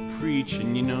people preach,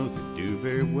 and they do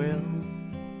very well.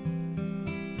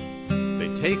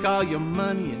 They take all your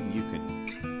money and you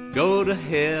can go to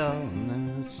hell,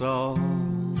 and that's all.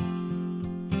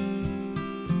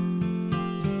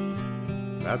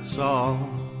 That's all.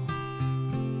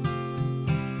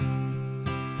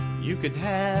 You could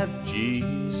have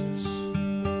Jesus,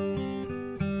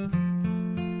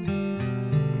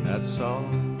 that's all.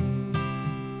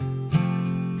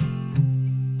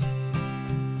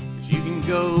 You can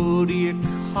go to your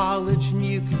college and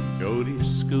you can go to your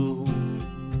school.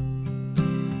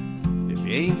 If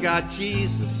you ain't got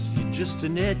Jesus, you're just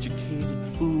an educated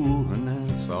fool, and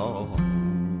that's all.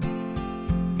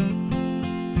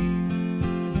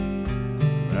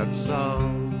 That's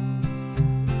all.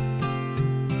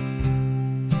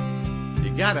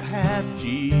 You gotta have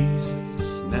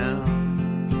Jesus now.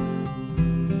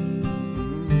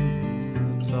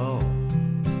 That's all.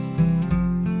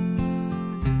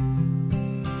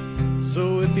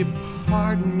 So if you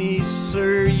pardon me,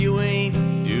 sir, you ain't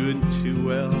doing too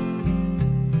well.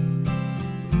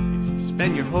 If you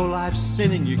spend your whole life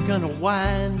sinning, you're gonna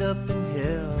wind up in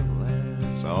hell,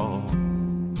 that's all.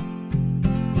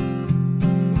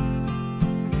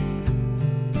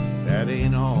 That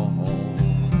ain't all.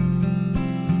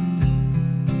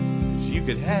 'Cause you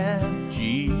could have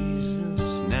Jesus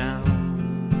now.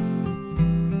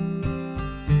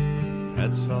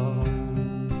 That's all.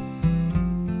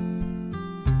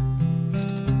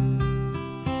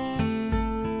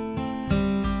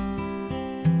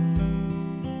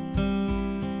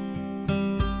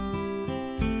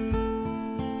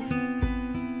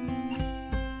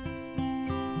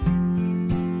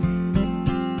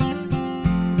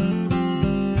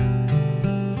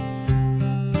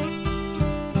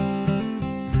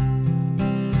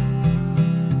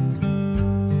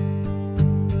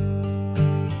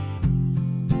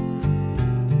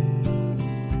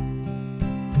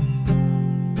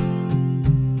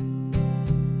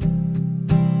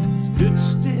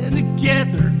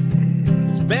 Together,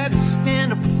 it's bad to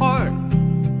stand apart.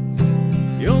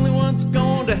 The only ones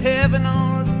going to heaven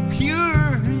are the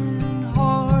pure in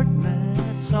heart, man,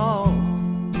 that's all.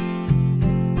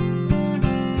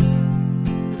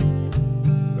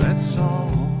 That's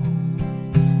all.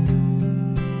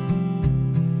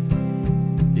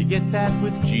 You get that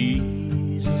with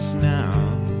Jesus now.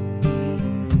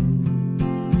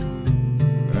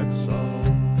 That's all.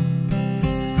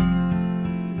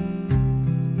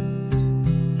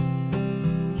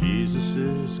 Jesus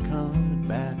is coming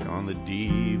back on the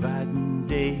dividing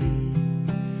day,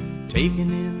 taking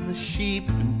in the sheep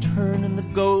and turning the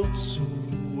goats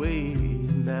away,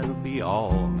 and that'll be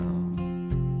all now.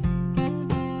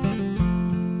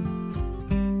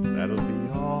 That'll be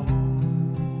all.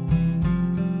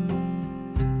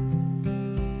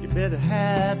 You better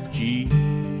have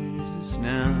Jesus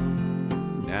now,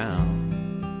 now.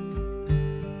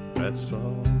 That's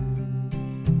all.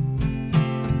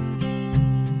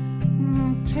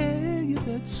 Tell you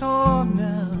that's all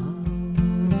now.